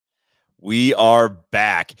We are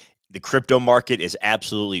back. The crypto market is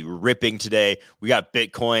absolutely ripping today. We got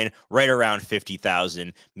Bitcoin right around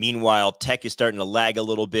 50,000. Meanwhile, tech is starting to lag a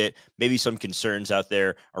little bit. Maybe some concerns out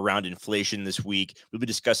there around inflation this week. We'll be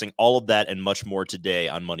discussing all of that and much more today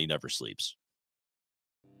on Money Never Sleeps.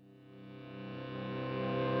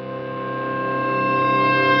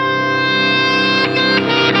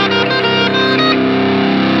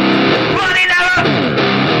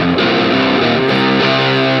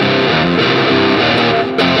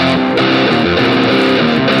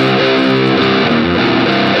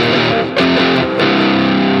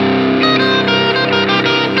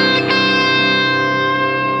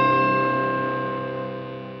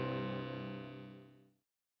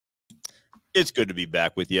 It's good to be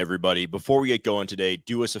back with you, everybody. Before we get going today,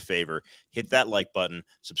 do us a favor. Hit that like button.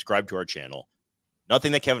 Subscribe to our channel.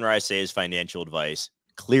 Nothing that Kevin or I say is financial advice,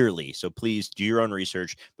 clearly. So please do your own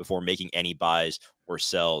research before making any buys or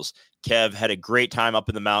sells. Kev had a great time up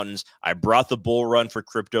in the mountains. I brought the bull run for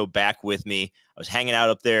crypto back with me. I was hanging out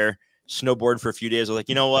up there, snowboarding for a few days. I was like,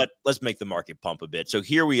 you know what? Let's make the market pump a bit. So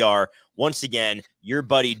here we are. Once again, your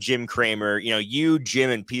buddy Jim Cramer, you,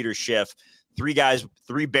 Jim, and Peter Schiff.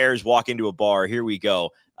 Three bears walk into a bar. Here we go.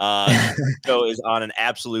 Crypto is on an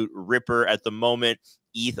absolute ripper at the moment.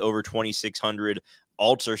 ETH over 2,600.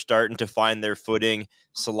 Alts are starting to find their footing.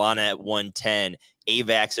 Solana at 110.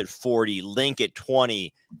 AVAX at 40. Link at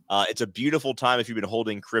 20. It's a beautiful time if you've been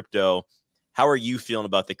holding crypto. How are you feeling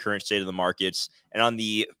about the current state of the markets? And on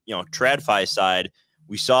the TradFi side,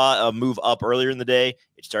 we saw a move up earlier in the day.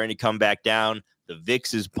 It's starting to come back down. The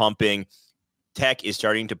VIX is pumping. Tech is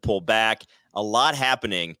starting to pull back. A lot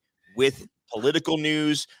happening with political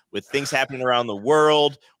news, with things happening around the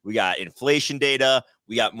world. We got inflation data.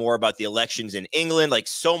 We got more about the elections in England. Like,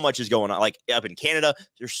 so much is going on. Like, up in Canada,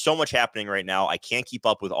 there's so much happening right now. I can't keep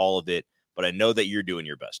up with all of it, but I know that you're doing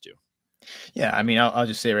your best to. Yeah, I mean, I'll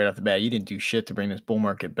just say right off the bat, you didn't do shit to bring this bull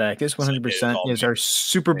market back. This 100% is our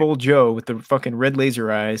Super Bowl Joe with the fucking red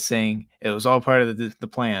laser eyes saying it was all part of the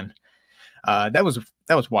plan. That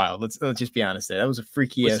was wild. Let's just be honest there. That was a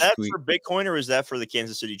freaky ass tweet. Was that for Bitcoin or was that for the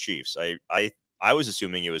Kansas City Chiefs? I was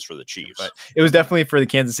assuming it was for the Chiefs. But it was definitely for the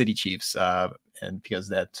Kansas City Chiefs. And because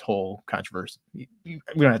that whole controversy, we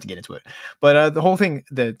don't have to get into it. But the whole thing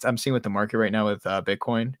that I'm seeing with the market right now with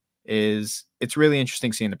Bitcoin is it's really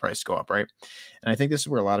interesting seeing the price go up, right? And I think this is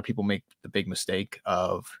where a lot of people make the big mistake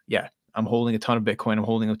of, yeah, I'm holding a ton of Bitcoin. I'm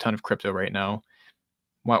holding a ton of crypto right now.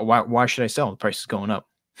 Why should I sell? The price is going up.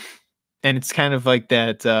 And it's kind of like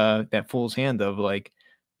that fool's hand of like,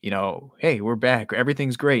 hey, we're back.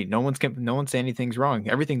 Everything's great. No one's saying anything's wrong.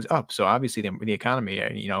 Everything's up. So obviously the economy,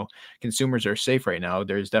 consumers are safe right now.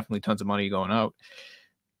 There's definitely tons of money going out.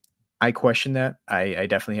 I question that. I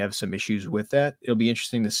definitely have some issues with that. It'll be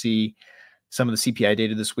interesting to see some of the CPI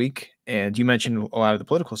data this week. And you mentioned a lot of the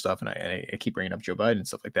political stuff, and I keep bringing up Joe Biden and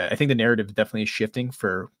stuff like that. I think the narrative definitely is shifting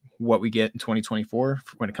for what we get in 2024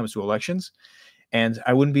 when it comes to elections. And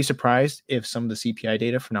I wouldn't be surprised if some of the CPI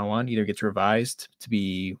data from now on either gets revised to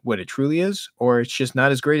be what it truly is, or it's just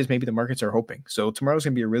not as great as maybe the markets are hoping. So tomorrow's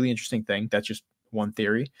going to be a really interesting thing. That's just one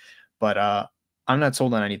theory. But I'm not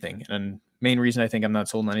sold on anything. And main reason I think I'm not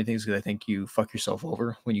sold on anything is because I think you fuck yourself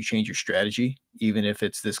over when you change your strategy, even if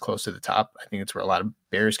it's this close to the top. I think it's where a lot of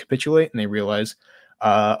bears capitulate and they realize,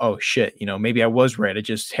 oh, shit, maybe I was right. I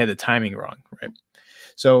just had the timing wrong, right?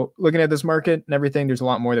 So looking at this market and everything, there's a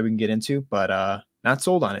lot more that we can get into, but not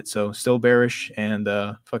sold on it. So still bearish and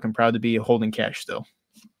fucking proud to be holding cash still.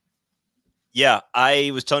 Yeah,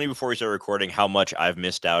 I was telling you before we started recording how much I've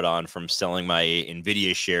missed out on from selling my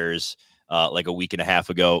NVIDIA shares like a week and a half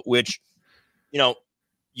ago, which,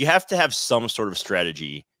 you have to have some sort of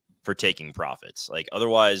strategy for taking profits. Like,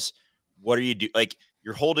 otherwise, what are you do? Like,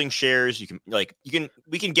 you're holding shares.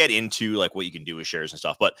 We can get into like what you can do with shares and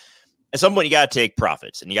stuff, but at some point you got to take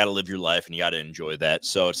profits and you got to live your life and you got to enjoy that.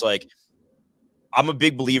 So it's like, I'm a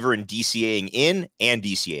big believer in DCAing in and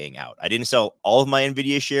DCAing out. I didn't sell all of my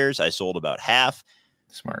NVIDIA shares. I sold about half.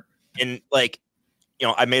 Smart. And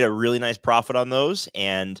I made a really nice profit on those.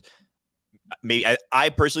 And maybe I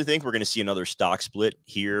personally think we're going to see another stock split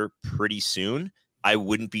here pretty soon. I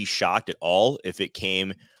wouldn't be shocked at all if it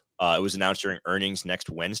came. It was announced during earnings next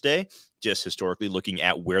Wednesday, just historically looking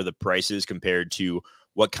at where the price is compared to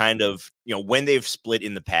what kind of, when they've split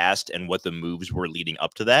in the past and what the moves were leading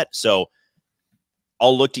up to that. So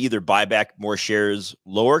I'll look to either buy back more shares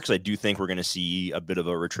lower because I do think we're going to see a bit of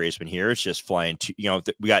a retracement here. It's just flying too,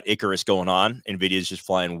 we got Icarus going on. NVIDIA is just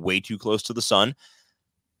flying way too close to the sun.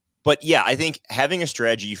 But yeah, I think having a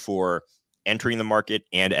strategy for entering the market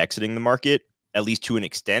and exiting the market, at least to an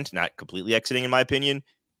extent, not completely exiting, in my opinion,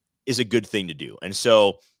 is a good thing to do. And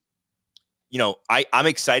so I'm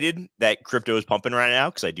excited that crypto is pumping right now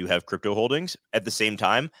because I do have crypto holdings. At the same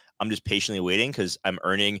time, I'm just patiently waiting because I'm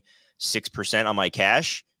earning 6% on my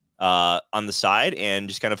cash on the side and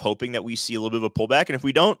just kind of hoping that we see a little bit of a pullback. And if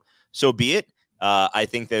we don't, so be it. I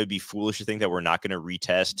think that would be foolish to think that we're not going to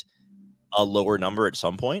retest a lower number at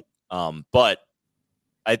some point. But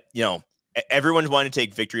everyone's wanting to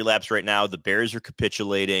take victory laps right now. The bears are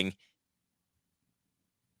capitulating.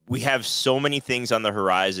 We have so many things on the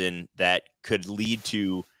horizon that could lead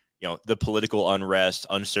to, the political unrest,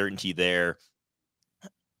 uncertainty there.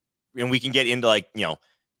 And we can get into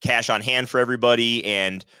cash on hand for everybody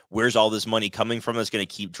and where's all this money coming from that's going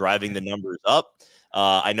to keep driving the numbers up.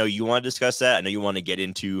 I know you want to discuss that. I know you want to get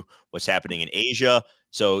into what's happening in Asia.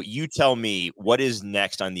 So you tell me, what is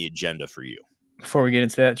next on the agenda for you? Before we get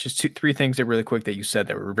into that, just three things that really quick that you said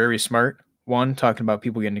that were very smart. One, talking about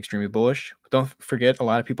people getting extremely bullish. Don't forget, a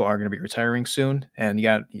lot of people are going to be retiring soon, and you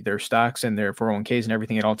got their stocks and their 401ks and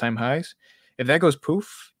everything at all-time highs. If that goes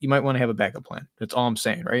poof, you might want to have a backup plan. That's all I'm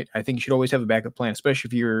saying, right? I think you should always have a backup plan, especially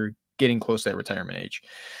if you're getting close to that retirement age.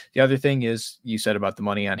 The other thing is you said about the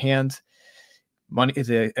money on hand. Money is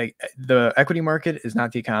the equity market is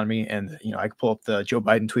not the economy. And, I could pull up the Joe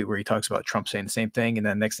Biden tweet where he talks about Trump saying the same thing. And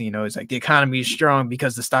then next thing you know, it's like the economy is strong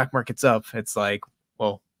because the stock market's up. It's like,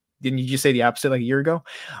 well, didn't you just say the opposite like a year ago?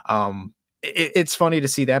 It's funny to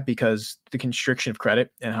see that because the constriction of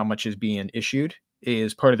credit and how much is being issued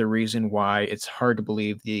is part of the reason why it's hard to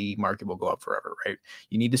believe the market will go up forever, right?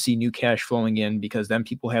 You need to see new cash flowing in because then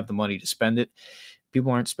people have the money to spend it.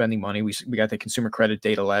 People aren't spending money. We got the consumer credit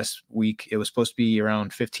data last week. It was supposed to be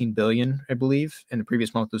around 15 billion, I believe. And the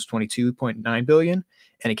previous month was 22.9 billion,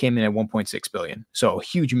 and it came in at 1.6 billion. So a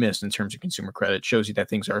huge miss in terms of consumer credit. Shows you that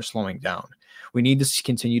things are slowing down. We need to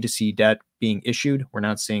continue to see debt being issued. We're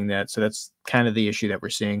not seeing that. So that's kind of the issue that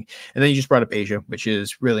we're seeing. And then you just brought up Asia, which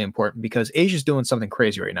is really important because Asia's doing something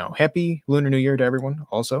crazy right now. Happy Lunar New Year to everyone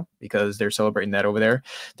also, because they're celebrating that over there.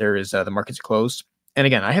 There is the markets are closed. And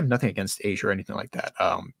again, I have nothing against Asia or anything like that.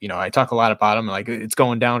 I talk a lot about them, like it's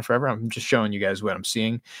going down forever. I'm just showing you guys what I'm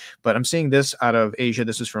seeing. But I'm seeing this out of Asia.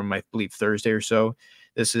 This is from, I believe, Thursday or so.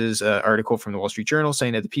 This is an article from the Wall Street Journal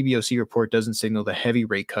saying that the PBOC report doesn't signal the heavy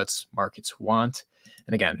rate cuts markets want.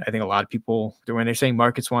 And again, I think a lot of people, when they're saying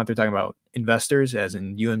markets want, they're talking about investors, as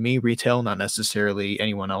in you and me, retail, not necessarily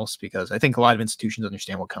anyone else, because I think a lot of institutions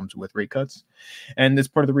understand what comes with rate cuts. And that's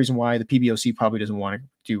part of the reason why the PBOC probably doesn't want to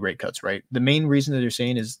do rate cuts, right? The main reason that they're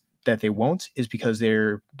saying is that they won't is because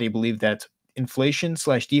they believe that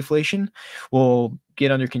inflation/deflation will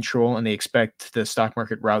get under control and they expect the stock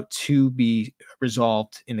market rout to be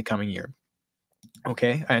resolved in the coming year.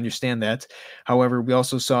 Okay, I understand that. However, we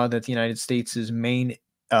also saw that the United States' main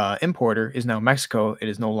importer is now Mexico. It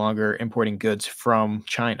is no longer importing goods from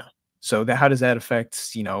China. So how does that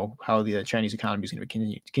affect, how the Chinese economy is going to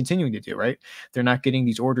be continuing to do, right? They're not getting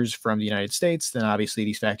these orders from the United States. Then obviously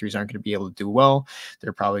these factories aren't going to be able to do well.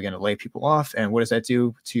 They're probably going to lay people off. And what does that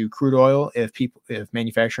do to crude oil if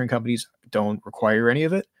manufacturing companies don't require any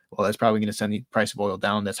of it? Well, that's probably going to send the price of oil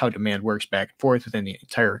down. That's how demand works back and forth within the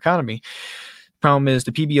entire economy. Problem is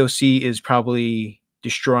the PBOC is probably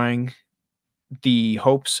destroying the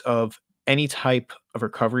hopes of any type of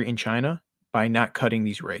recovery in China by not cutting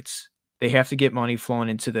these rates. They have to get money flowing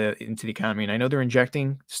into the economy. And I know they're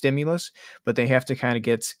injecting stimulus, but they have to kind of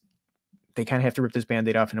have to rip this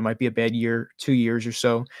Band-Aid off. And it might be a bad year, 2 years or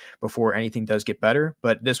so before anything does get better.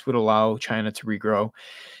 But this would allow China to regrow.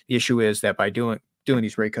 The issue is that by doing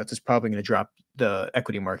these rate cuts, it's probably going to drop the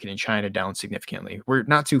equity market in China down significantly. We're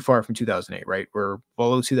not too far from 2008, right? We're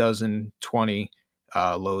below 2020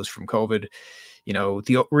 lows from COVID.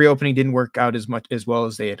 The reopening didn't work out as well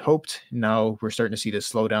as they had hoped. Now we're starting to see this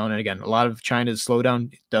slowdown. And again, a lot of China's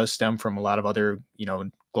slowdown does stem from a lot of other,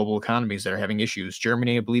 global economies that are having issues.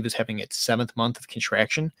 Germany, I believe, is having its 7th month of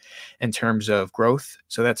contraction in terms of growth.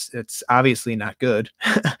 So it's obviously not good,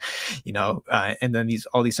 and then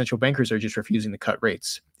all these central bankers are just refusing to cut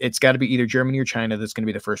rates. It's got to be either Germany or China that's going to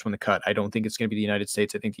be the first one to cut. I don't think it's going to be the United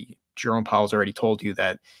States. I think Jerome Powell's already told you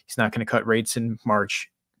that he's not going to cut rates in March.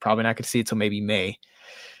 Probably not going to see it till maybe May,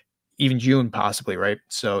 even June, possibly, right?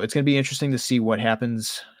 So it's going to be interesting to see what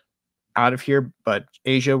happens out of here. But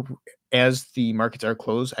Asia, as the markets are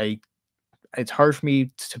closed, it's hard for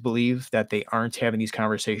me to believe that they aren't having these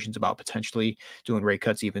conversations about potentially doing rate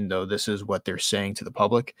cuts, even though this is what they're saying to the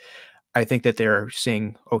public. I think that they're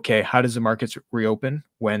saying, okay, how does the markets reopen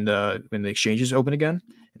when the exchanges open again?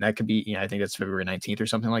 And that could be, I think that's February 19th or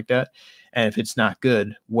something like that. And if it's not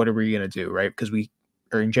good, what are we going to do, right? Because we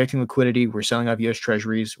are injecting liquidity. We're selling off U.S.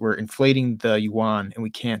 treasuries. We're inflating the yuan, and we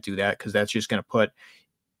can't do that because that's just going to put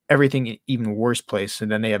everything even worse place.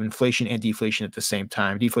 And then they have inflation and deflation at the same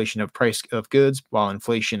time. Deflation of price of goods, while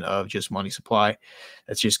inflation of just money supply.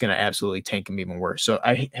 That's just going to absolutely tank them even worse. So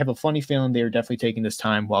I have a funny feeling they're definitely taking this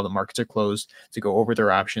time while the markets are closed to go over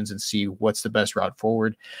their options and see what's the best route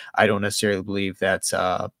forward. I don't necessarily believe that's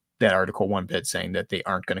that article one bit saying that they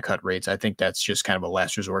aren't going to cut rates. I think that's just kind of a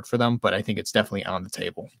last resort for them, but I think it's definitely on the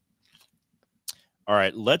table. All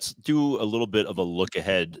right, let's do a little bit of a look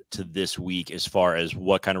ahead to this week as far as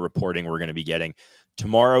what kind of reporting we're going to be getting.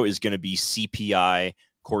 Tomorrow is going to be CPI,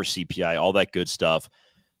 core CPI, all that good stuff.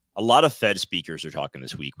 A lot of Fed speakers are talking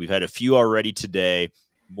this week. We've had a few already today,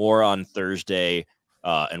 more on Thursday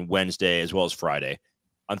and Wednesday, as well as Friday.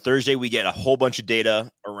 On Thursday, we get a whole bunch of data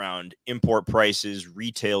around import prices,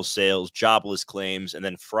 retail sales, jobless claims, and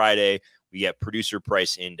then Friday, we get producer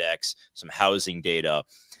price index, some housing data.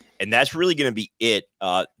 And that's really going to be it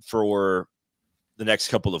for the next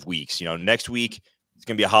couple of weeks. You know, next week, it's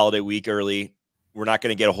going to be a holiday week early. We're not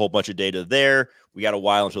going to get a whole bunch of data there. We got a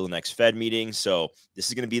while until the next Fed meeting. So this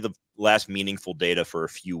is going to be the last meaningful data for a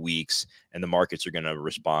few weeks, and the markets are going to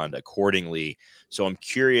respond accordingly. So I'm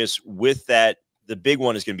curious with that. The big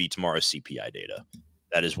one is going to be tomorrow's CPI data.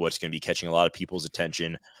 That is what's going to be catching a lot of people's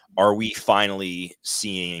attention. Are we finally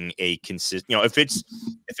seeing a consistent, you know, if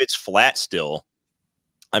it's flat still,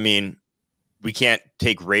 I mean, we can't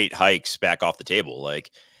take rate hikes back off the table.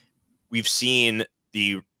 Like we've seen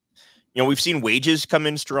we've seen wages come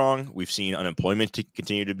in strong. We've seen unemployment to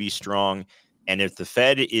continue to be strong. And if the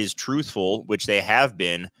Fed is truthful, which they have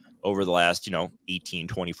been over the last, 18,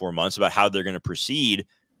 24 months about how they're going to proceed,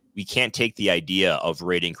 we can't take the idea of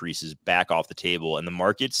rate increases back off the table. And the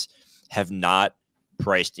markets have not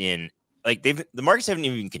priced in, like the markets haven't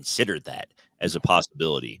even considered that as a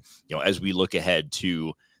possibility. You know, as we look ahead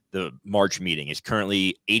to the March meeting, is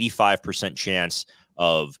currently 85% chance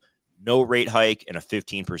of no rate hike and a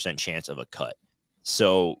 15% chance of a cut.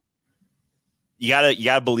 So you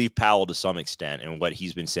gotta believe Powell to some extent and what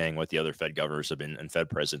he's been saying, what the other Fed governors have been and Fed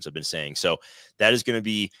presidents have been saying. So that is going to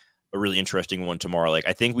be a really interesting one tomorrow. Like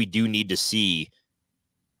I think we do need to see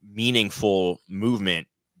meaningful movement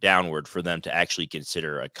downward for them to actually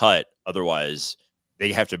consider a cut. Otherwise,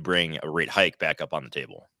 they have to bring a rate hike back up on the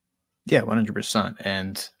table. Yeah, 100%.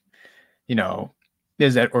 And,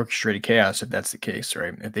 there's that orchestrated chaos if that's the case,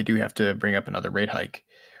 right? If they do have to bring up another rate hike.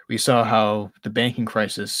 We saw how the banking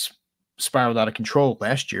crisis spiraled out of control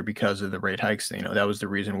last year because of the rate hikes. That was the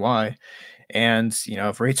reason why. And,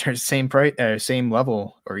 if rates are the same price, same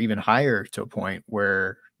level or even higher to a point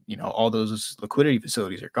where, all those liquidity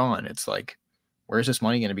facilities are gone, it's like, where's this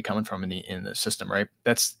money going to be coming from in the system, right?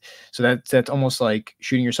 That's almost like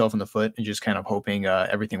shooting yourself in the foot and just kind of hoping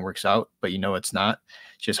everything works out, but it's not.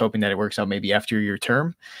 Just hoping that it works out maybe after your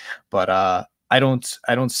term. But I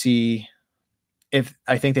don't see.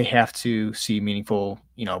 I think they have to see meaningful,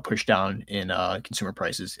 push down in consumer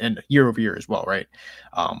prices and year over year as well, right?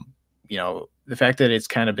 The fact that it's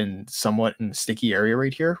kind of been somewhat in a sticky area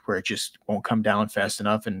right here where it just won't come down fast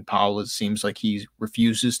enough. And Powell seems like he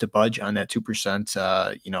refuses to budge on that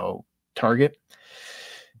 2%, target.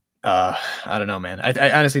 I don't know, man.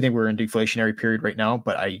 I honestly think we're in a deflationary period right now,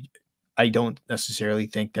 but I don't necessarily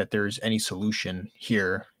think that there's any solution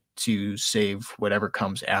here to save whatever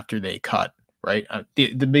comes after they cut. Right.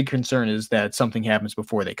 The big concern is that something happens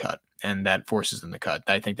before they cut and that forces them to cut.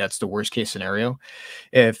 I think that's the worst case scenario.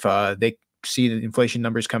 If they see the inflation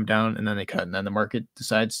numbers come down and then they cut and then the market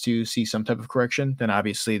decides to see some type of correction, then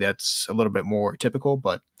obviously that's a little bit more typical.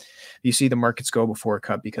 But you see the markets go before a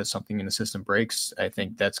cut because something in the system breaks. I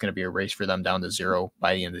think that's going to be a race for them down to zero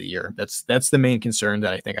by the end of the year. That's the main concern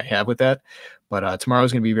that I think I have with that. But tomorrow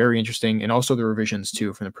is going to be very interesting. And also the revisions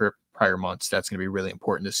too from the prior months. That's going to be really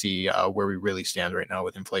important to see where we really stand right now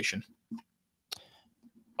with inflation.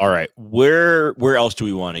 All right. Where else do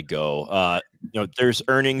we want to go? There's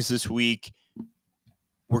earnings this week.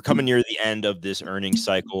 We're coming near the end of this earnings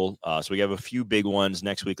cycle. So we have a few big ones.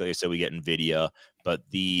 Next week, like I said, we get NVIDIA, but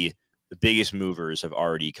the biggest movers have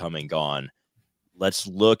already come and gone. Let's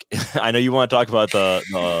look. I know you want to talk about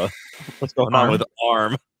the what's going on with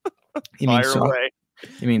ARM. You mean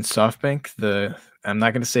SoftBank? I'm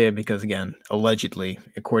not going to say it because, again, allegedly,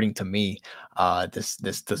 according to me, this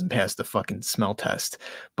doesn't pass the fucking smell test.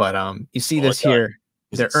 But you see this here,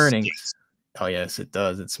 their earnings. Stinks. Oh, yes, it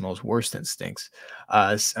does. It smells worse than stinks.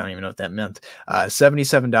 I don't even know what that meant.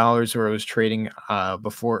 $77 where it was trading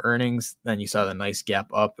before earnings. Then you saw the nice gap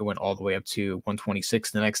up. It went all the way up to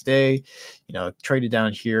 126 the next day. Traded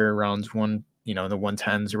down here around the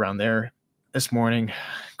 110s around there. This morning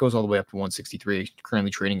goes all the way up to 163,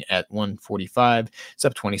 currently trading at 145. It's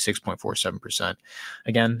up 26.47%.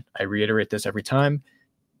 Again, I reiterate this every time.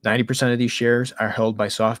 90% of these shares are held by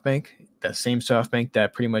SoftBank, that same SoftBank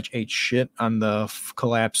that pretty much ate shit on the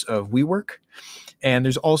collapse of WeWork. And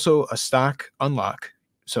there's also a stock unlock.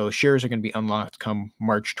 So shares are going to be unlocked come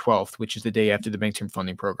March 12th, which is the day after the bank term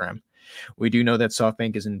funding program. We do know that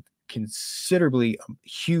SoftBank is in considerably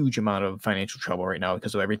huge amount of financial trouble right now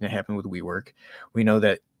because of everything that happened with WeWork. We know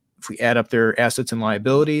that if we add up their assets and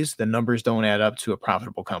liabilities, the numbers don't add up to a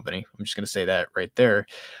profitable company. I'm just going to say that right there.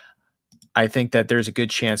 I think that there's a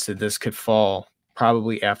good chance that this could fall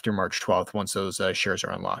probably after March 12th once those shares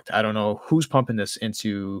are unlocked. I don't know who's pumping this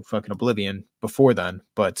into fucking oblivion before then,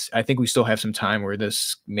 but I think we still have some time where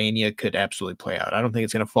this mania could absolutely play out. I don't think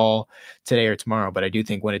it's going to fall today or tomorrow, but I do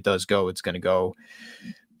think when it does go, it's going to go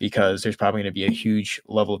because there's probably going to be a huge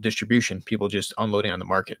level of distribution, people just unloading on the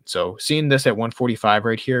market. So seeing this at 145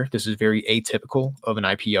 right here, this is very atypical of an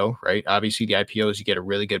IPO, right? Obviously the IPOs, you get a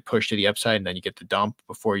really good push to the upside and then you get the dump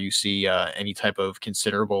before you see any type of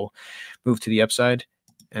considerable move to the upside.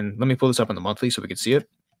 And let me pull this up on the monthly so we can see it.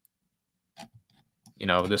 You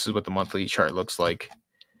know, this is what the monthly chart looks like.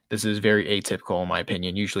 This is very atypical in my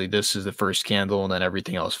opinion. Usually this is the first candle and then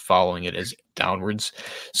everything else following it is downwards.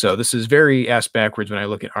 So this is very ass backwards when I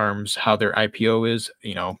look at ARMS, how their IPO is.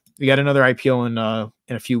 You know, we got another IPO in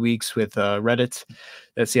a few weeks with Reddit.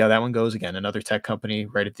 Let's see how that one goes. Again, another tech company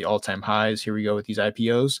right at the all-time highs. Here we go with these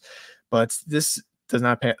IPOs. But this does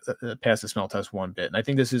not pass the smell test one bit. And I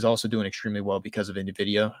think this is also doing extremely well because of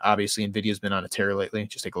NVIDIA. Obviously, NVIDIA's been on a tear lately.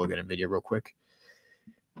 Just take a look at NVIDIA real quick.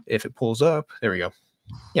 If it pulls up, there we go.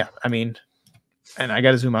 Yeah, I mean, and I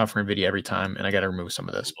got to zoom out for NVIDIA every time, and I got to remove some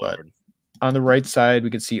of this. But on the right side, we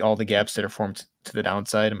can see all the gaps that are formed to the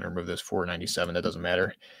downside. I'm going to remove this 497. That doesn't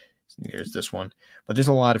matter. There's this one. But there's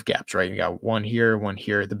a lot of gaps, right? You got one here, one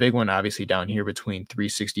here. The big one, obviously, down here between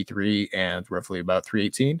 363 and roughly about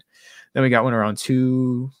 318. Then we got one around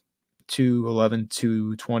 211,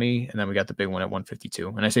 220. And then we got the big one at 152.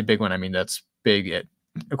 And I say big one, I mean that's big.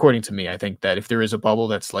 According to me, I think that if there is a bubble,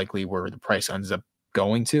 that's likely where the price ends up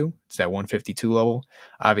going to. It's that 152 level,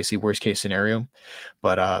 obviously worst case scenario.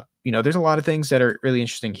 But you know, there's a lot of things that are really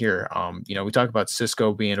interesting here. You know, we talk about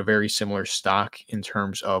Cisco being a very similar stock in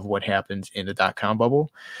terms of what happened in the dot-com bubble.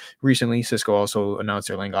 Recently, Cisco also announced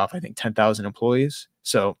they're laying off, I think, 10,000 employees.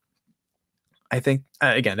 So I think,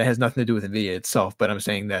 again, that has nothing to do with NVIDIA itself, but I'm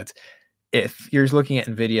saying that if you're looking at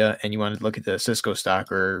NVIDIA and you want to look at the Cisco stock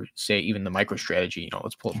or say even the MicroStrategy, you know,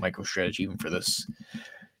 let's pull up MicroStrategy even for this.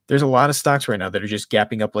 There's a lot of stocks right now that are just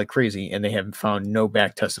gapping up like crazy and they haven't found no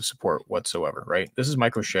back test of support whatsoever, right? This is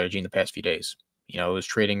MicroStrategy in the past few days. You know, it was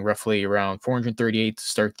trading roughly around 438 to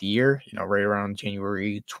start the year, you know, right around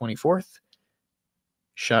January 24th.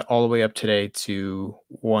 Shot all the way up today to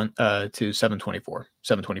 724,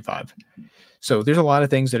 725. So there's a lot of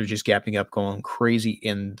things that are just gapping up, going crazy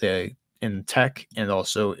in tech and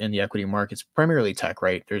also in the equity markets, primarily tech,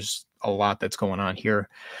 right? There's a lot that's going on here.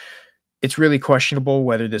 It's really questionable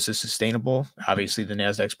whether this is sustainable. Obviously, the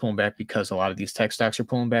Nasdaq's pulling back because a lot of these tech stocks are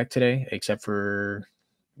pulling back today, except for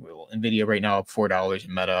NVIDIA right now up $4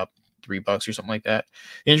 and Meta up $3 or something like that.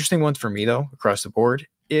 The interesting ones for me, though, across the board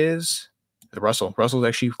is the Russell. Russell's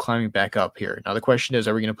actually climbing back up here. Now, the question is,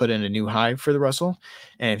 are we going to put in a new high for the Russell?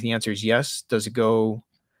 And if the answer is yes, does it go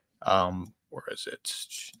where is it?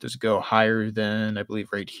 Does it go higher than, I believe,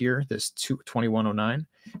 right here, this 2109?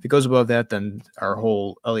 If it goes above that, then our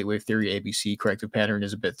whole Elliott wave theory ABC corrective pattern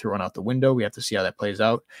is a bit thrown out the window. We have to see how that plays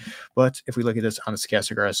out. But if we look at this on the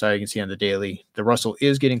stochastic RSI, you can see on the daily, the Russell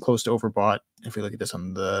is getting close to overbought. If we look at this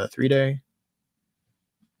on the 3-day,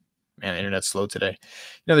 man, the internet's slow today.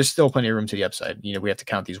 You know, there's still plenty of room to the upside. You know, we have to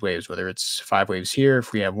count these waves, whether it's 5 waves here.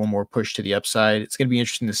 If we have one more push to the upside, it's going to be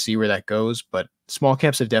interesting to see where that goes. But small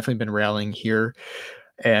caps have definitely been rallying here.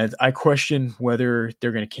 And I question whether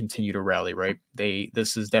they're going to continue to rally, right?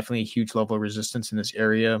 This is definitely a huge level of resistance in this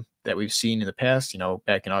area that we've seen in the past, you know,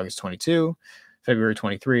 back in August 22, February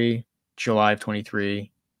 23, July of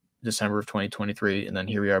 23, December of 2023, and then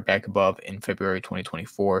here we are back above in February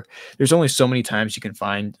 2024. There's only so many times you can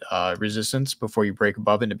find resistance before you break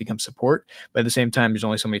above it and it becomes support. But at the same time, there's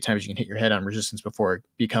only so many times you can hit your head on resistance before it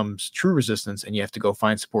becomes true resistance and you have to go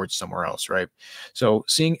find support somewhere else, right? So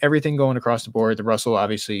seeing everything going across the board, the Russell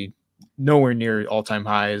obviously nowhere near all-time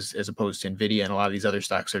highs as opposed to NVIDIA and a lot of these other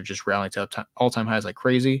stocks are just rallying to all-time highs like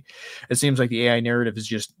crazy. It seems like the AI narrative is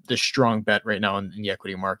just the strong bet right now in the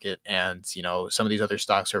equity market. And, you know, some of these other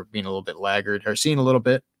stocks are being a little bit laggard, are seeing a little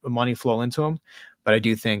bit of money flow into them. But I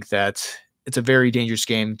do think that it's a very dangerous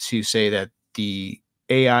game to say that the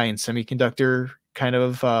AI and semiconductor kind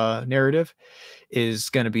of narrative is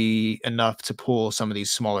going to be enough to pull some of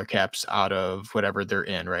these smaller caps out of whatever they're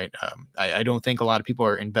in, right? I don't think a lot of people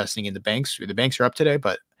are investing in the banks. The banks are up today,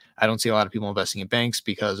 but I don't see a lot of people investing in banks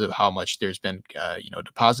because of how much there's been,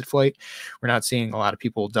 deposit flight. We're not seeing a lot of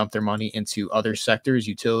people dump their money into other sectors,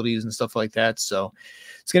 utilities and stuff like that. So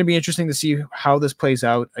it's going to be interesting to see how this plays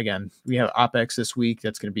out. Again, we have OPEX this week.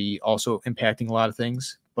 That's going to be also impacting a lot of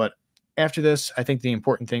things. But after this, I think the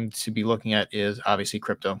important thing to be looking at is obviously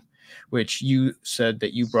crypto, which you said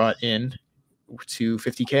that you brought in to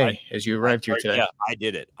 50K as you arrived here today. Yeah, I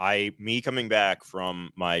did it. Me coming back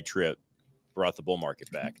from my trip brought the bull market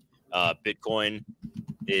back. Bitcoin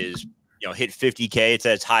is, hit 50K. It's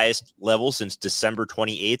at its highest level since December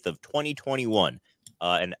 28th of 2021.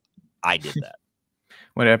 And I did that.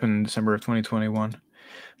 What happened in December of 2021?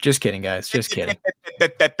 Just kidding, guys. Just kidding.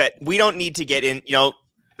 We don't need to get in.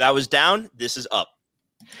 That was down. This is up.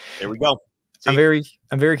 There we go. See?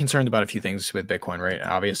 I'm very concerned about a few things with Bitcoin, right?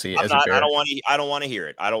 Obviously, I don't want to hear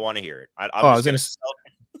it. I don't want to hear it. I was going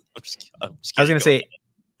to say,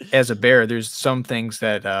 as a bear, there's some things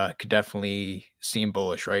that could definitely seem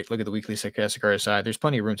bullish, right? Look at the weekly stochastic RSI. There's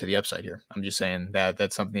plenty of room to the upside here. I'm just saying that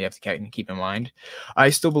that's something you have to keep in mind.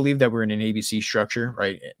 I still believe that we're in an ABC structure,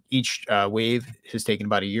 right? Each wave has taken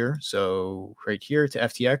about a year. So right here to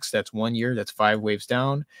FTX, that's 1 year. That's 5 waves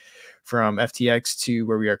down. From FTX to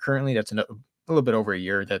where we are currently, that's a little bit over a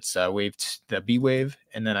year. That's the B wave.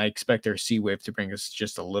 And then I expect our C wave to bring us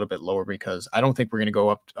just a little bit lower because I don't think we're going to go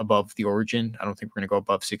up above the origin. I don't think we're going to go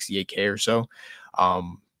above 68K or so.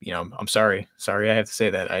 I'm sorry. I have to say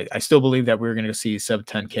that. I still believe that we're going to see sub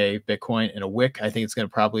 10K Bitcoin in a wick. I think it's going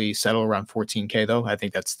to probably settle around 14K though. I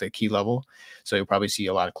think that's the key level. So you'll probably see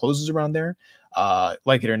a lot of closes around there.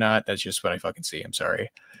 Like it or not, that's just what I fucking see. I'm sorry.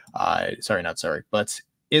 Not sorry, but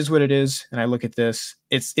is what it is. And I look at this,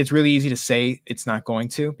 it's really easy to say it's not going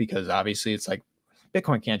to, because obviously it's like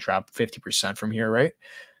Bitcoin can't drop 50% from here, right?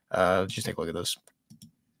 Just take a look at this.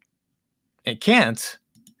 It can't.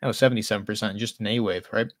 That was 77% just an A wave,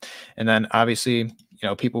 right? And then obviously,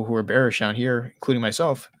 people who were bearish down here, including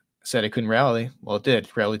myself, said it couldn't rally. Well, it did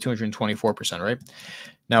rally 224%, right?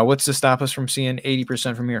 Now, what's to stop us from seeing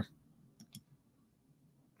 80% from here?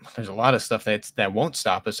 There's a lot of stuff that won't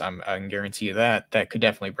stop us. I can guarantee you that could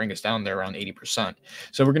definitely bring us down there around 80%.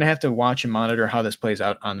 So we're going to have to watch and monitor how this plays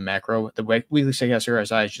out on the macro. The weekly stochastic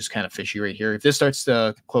RSI is just kind of fishy right here. If this starts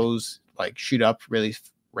to shoot up really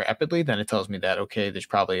rapidly, then it tells me that, okay, there's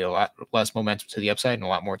probably a lot less momentum to the upside and a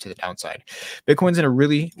lot more to the downside. Bitcoin's in a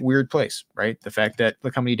really weird place, right? The fact that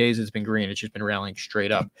look how many days it's been green. It's just been rallying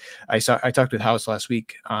straight up. I talked with House last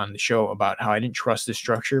week on the show about how I didn't trust this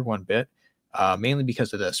structure one bit. Mainly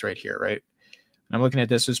because of this right here, right? And I'm looking at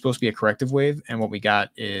this. It's supposed to be a corrective wave, and what we got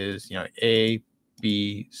is A,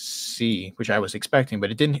 B, C, which I was expecting,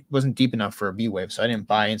 but it wasn't deep enough for a B wave, so I didn't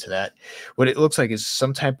buy into that. What it looks like is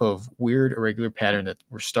some type of weird irregular pattern that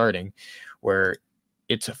we're starting, where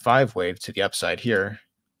it's a 5 wave to the upside here.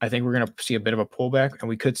 I think we're going to see a bit of a pullback, and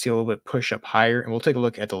we could see a little bit push up higher, and we'll take a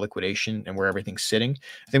look at the liquidation and where everything's sitting.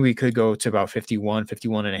 I think we could go to about 51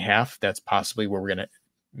 and a half. That's possibly where we're going to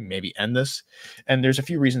maybe end this. And there's a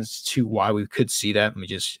few reasons to why we could see that. Let me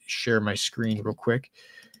just share my screen real quick.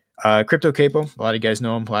 Crypto Capo, a lot of you guys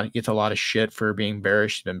know him. Gets a lot of shit for being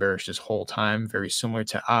bearish. He's been bearish this whole time, very similar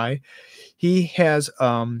to I. He has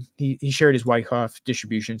he shared his Wyckoff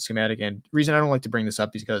distribution schematic, and the reason I don't like to bring this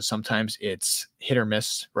up is because sometimes it's hit or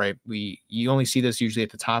miss, right? You only see this usually at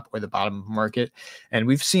the top or the bottom of the market, and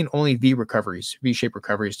we've seen only V-shaped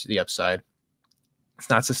recoveries to the upside. It's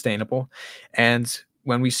not sustainable, and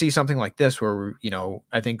when we see something like this, where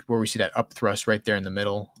I think where we see that up thrust right there in the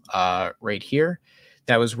middle, right here,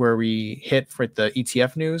 that was where we hit for the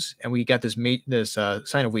ETF news, and we got this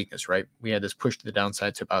sign of weakness, right? We had this push to the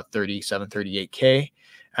downside to about 37, 38K,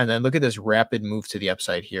 and then look at this rapid move to the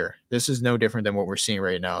upside here. This is no different than what we're seeing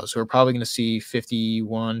right now. So we're probably going to see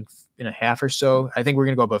 51 and a half or so. I think we're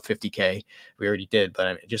going to go above 50K. We already did,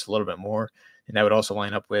 but just a little bit more, and that would also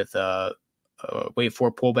line up with wave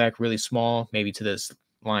 4 pullback, really small, maybe to this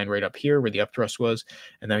line right up here where the up thrust was,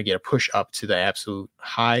 and then we get a push up to the absolute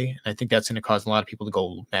high. And I think that's going to cause a lot of people to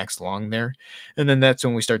go max long there, and then that's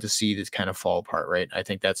when we start to see this kind of fall apart, right? I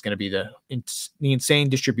think that's going to be the insane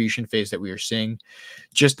distribution phase that we are seeing.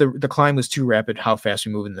 Just the climb was too rapid, how fast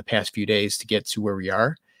we moved in the past few days to get to where we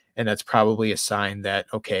are. And that's probably a sign that,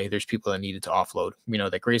 okay, there's people that needed to offload.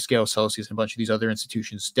 That Grayscale, Celsius, and a bunch of these other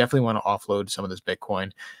institutions definitely want to offload some of this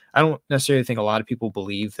Bitcoin. I don't necessarily think a lot of people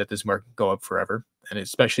believe that this market can go up forever. And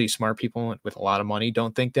especially smart people with a lot of money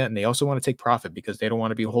don't think that. And they also want to take profit because they don't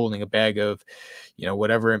want to be holding a bag of,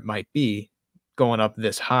 whatever it might be going up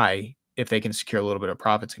this high if they can secure a little bit of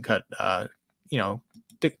profits and cut,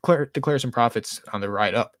 declare some profits on the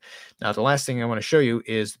ride up. Now, the last thing I want to show you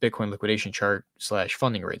is the Bitcoin liquidation chart /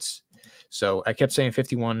 funding rates. So I kept saying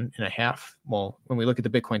 51.5. Well, when we look at the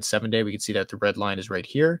Bitcoin 7-day, we can see that the red line is right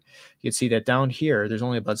here. You can see that down here, there's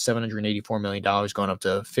only about $784 million going up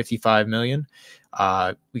to 55 million.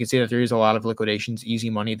 We can see that there is a lot of liquidations, easy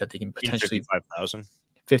money that they can potentially 55,000.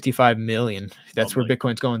 55 million. That's where my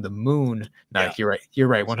Bitcoin's going. The moon. No, Yeah. you're right. You're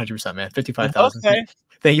right. 100%, man. 55,000. Okay.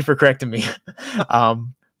 Thank you for correcting me.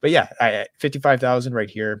 But yeah, 55,000 right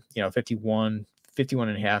here, 51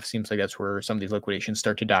 and a half seems like that's where some of these liquidations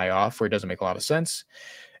start to die off, where it doesn't make a lot of sense.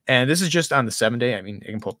 And this is just on the 7-day. I mean,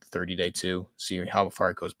 you can pull up the 30-day too, see how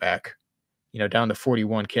far it goes back. Down to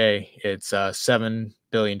 41K, it's $7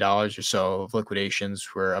 billion or so of liquidations,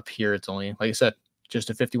 where up here it's only, like I said, just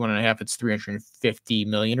a 51 and a half, it's 350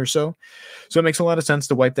 million or so. So it makes a lot of sense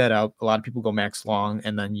to wipe that out. A lot of people go max long,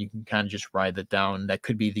 and then you can kind of just ride that down. That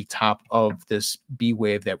could be the top of this B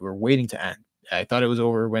wave that we're waiting to end. I thought it was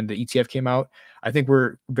over when the ETF came out. I think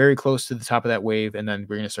we're very close to the top of that wave, and then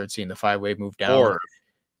we're going to start seeing the 5-wave move down.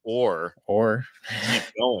 Or keep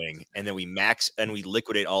going, and then we max and we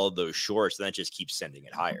liquidate all of those shorts, and that just keeps sending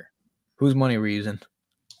it higher. Whose money we're using?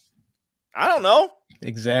 I don't know.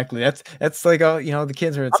 Exactly. That's like the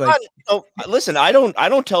kids are. Listen, I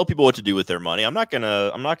don't tell people what to do with their money. I'm not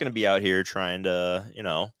gonna be out here trying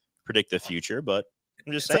to predict the future, but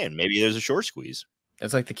I'm just saying maybe there's a short squeeze.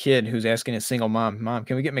 It's like the kid who's asking a single mom,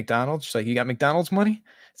 can we get McDonald's? She's like, you got McDonald's money?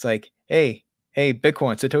 It's like, hey,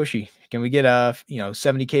 Bitcoin, Satoshi, can we get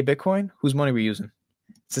 70K Bitcoin? Whose money we're using?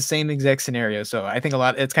 It's the same exact scenario. So I think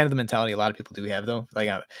it's kind of the mentality a lot of people do have, though. Like,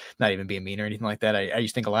 I'm not even being mean or anything like that. I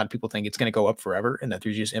just think a lot of people think it's going to go up forever and that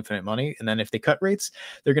there's just infinite money. And then if they cut rates,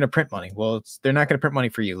 they're going to print money. Well, they're not going to print money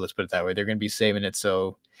for you. Let's put it that way. They're going to be saving it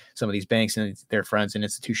so some of these banks and their friends and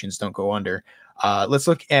institutions don't go under. Let's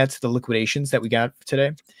look at the liquidations that we got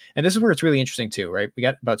today. And this is where it's really interesting too, right? We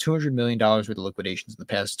got about $200 million worth of liquidations in the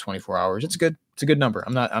past 24 hours. It's a good number.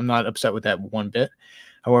 I'm not upset with that one bit.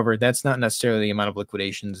 However, that's not necessarily the amount of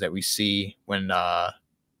liquidations that we see when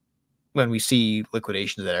we see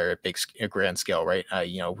liquidations that are at a grand scale, right?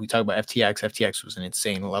 We talk about FTX. FTX was an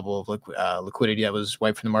insane level of liquidity that was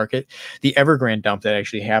wiped from the market. The Evergrande dump that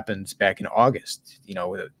actually happened back in August,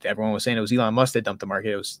 everyone was saying it was Elon Musk that dumped the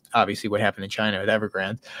market. It was obviously what happened in China with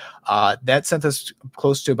Evergrande. That sent us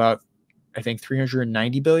close to about, I think,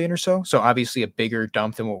 390 billion or so. So obviously a bigger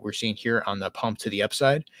dump than what we're seeing here on the pump to the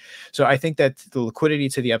upside. So I think that the liquidity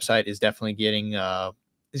to the upside is definitely getting a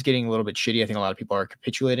little bit shitty. I think a lot of people are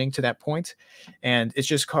capitulating to that point, and it's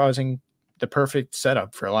just causing the perfect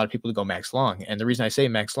setup for a lot of people to go max long. And the reason I say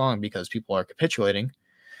max long, because people are capitulating.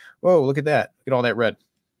 Whoa, look at that. Look at all that red,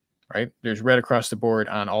 right? There's red across the board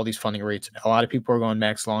on all these funding rates. A lot of people are going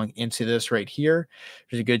max long into this right here.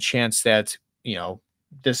 There's a good chance that,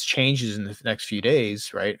 this changes in the next few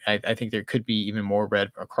days, right? I think there could be even more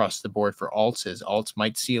red across the board for alts, as alts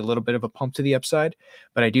might see a little bit of a pump to the upside.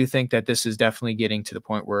 But I do think that this is definitely getting to the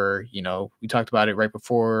point where, we talked about it right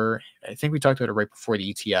before. I think we talked about it right before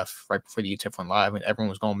the ETF went live, when everyone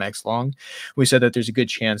was going max long. We said that there's a good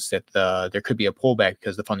chance that there could be a pullback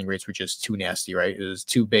because the funding rates were just too nasty, right? It was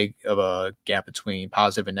too big of a gap between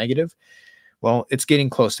positive and negative. Well, it's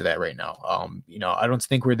getting close to that right now. I don't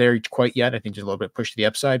think we're there quite yet. I think there's a little bit of push to the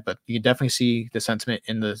upside, but you can definitely see the sentiment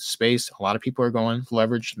in the space. A lot of people are going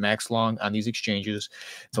leveraged max long on these exchanges.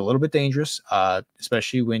 It's a little bit dangerous,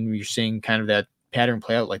 especially when you're seeing kind of that pattern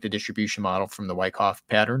play out, like the distribution model from the Wyckoff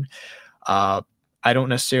pattern. I don't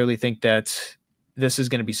necessarily think that this is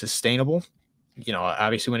going to be sustainable.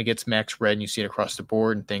 Obviously when it gets max red and you see it across the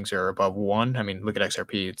board and things are above 1, I mean, look at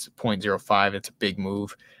XRP, it's 0.05. It's a big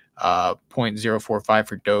move. 0.045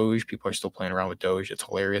 for Doge. People are still playing around with Doge. It's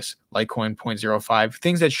hilarious. Litecoin 0.05.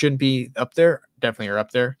 Things that shouldn't be up there definitely are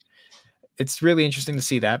up there. It's really interesting to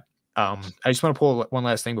see that. I just want to pull one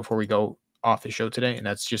last thing before we go off the show today, and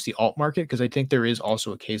that's just the alt market, because I think there is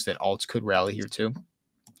also a case that alts could rally here too.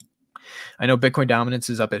 I know Bitcoin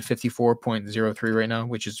dominance is up at 54.03 right now,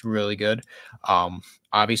 which is really good.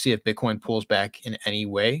 Obviously, if Bitcoin pulls back in any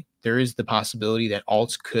way, there is the possibility that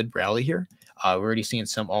alts could rally here. We're already seeing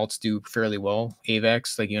some alts do fairly well.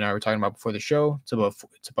 AVAX, like you and I were talking about before the show, it's above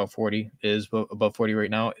 40. It is above 40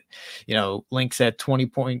 right now. Link's at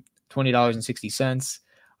 $20.60.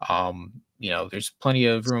 There's plenty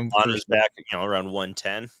of room. Solana's back, around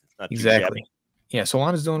 110. Not exactly. Yeah,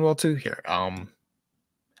 Solana's doing well too here.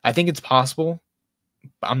 I think it's possible.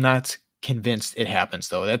 I'm not convinced it happens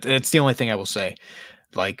though. That's the only thing I will say.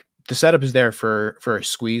 Like, the setup is there for a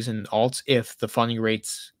squeeze in alts if the funding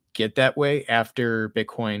rates get that way after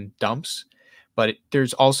Bitcoin dumps. but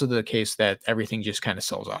there's also the case that everything just kind of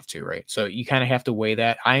sells off too, right? So you kind of have to weigh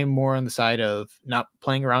that. I am more on the side of not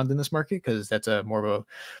playing around in this market because that's a more of a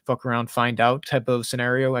fuck around, find out type of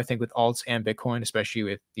scenario. I think with alts and Bitcoin, especially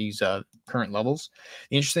with these current levels.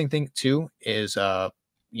 The interesting thing too is,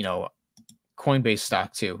 you know, Coinbase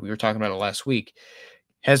stock too. We were talking about it last week.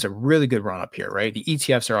 Has a really good run up here, right? The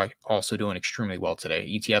ETFs are also doing extremely well today.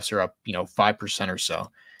 ETFs are up, 5% or so.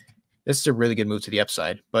 This is a really good move to the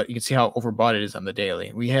upside, but you can see how overbought it is on the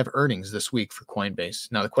daily. We have earnings this week for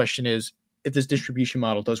Coinbase. Now, the question is, if this distribution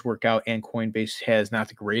model does work out and Coinbase has not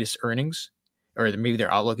the greatest earnings, or maybe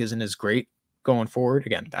their outlook isn't as great going forward,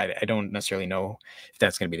 again, I don't necessarily know if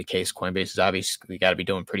that's going to be the case. Coinbase is obviously got to be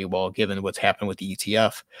doing pretty well given what's happened with the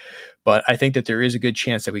ETF. But I think that there is a good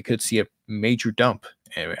chance that we could see a major dump.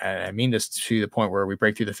 And I mean this to the point where we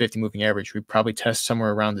break through the 50 moving average. We probably test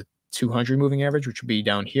somewhere around the 200 moving average, which would be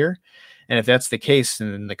down here. And if that's the case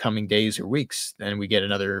in the coming days or weeks, then we get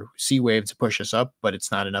another C wave to push us up, but it's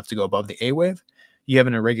not enough to go above the A wave. You have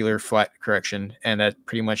an irregular flat correction, and that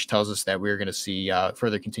pretty much tells us that we're going to see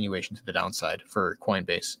further continuation to the downside for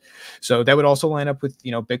Coinbase. So that would also line up with,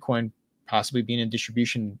 Bitcoin possibly being in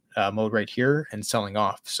distribution mode right here and selling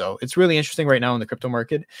off. So it's really interesting right now in the crypto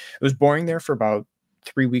market. It was boring there for about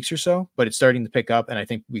 3 weeks or so, but it's starting to pick up, and I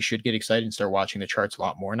think we should get excited and start watching the charts a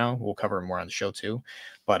lot more now. We'll cover more on the show too,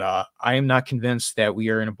 but I am not convinced that we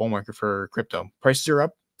are in a bull market for crypto. Prices are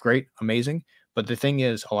up, great, amazing, but the thing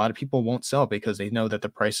is, a lot of people won't sell because they know that the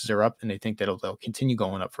prices are up and they think that they'll continue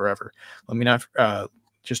going up forever. Let me not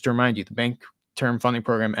just to remind you, the bank term funding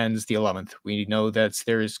program ends the 11th. We know that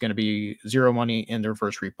there is going to be zero money in the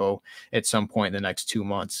reverse repo at some point in the next 2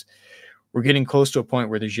 months. We're getting close to a point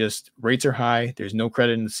where there's just rates are high. There's no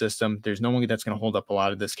credit in the system. There's no one that's going to hold up a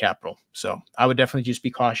lot of this capital. So I would definitely just be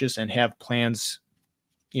cautious and have plans.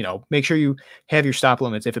 Make sure you have your stop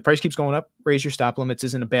limits. If the price keeps going up, raise your stop limits.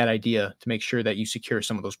 Isn't a bad idea to make sure that you secure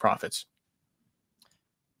some of those profits.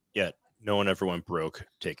 Yeah, no one ever went broke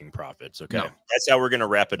taking profits. Okay, no. That's how we're going to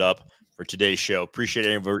wrap it up for today's show. Appreciate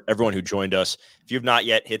everyone who joined us. If you have not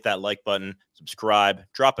yet, hit that like button, subscribe,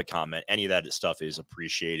 drop a comment. Any of that stuff is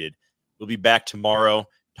appreciated. We'll be back tomorrow,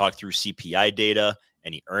 talk through CPI data,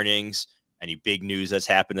 any earnings, any big news that's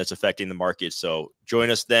happened that's affecting the market. So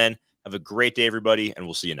join us then. Have a great day, everybody, and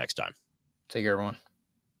we'll see you next time. Take care, everyone.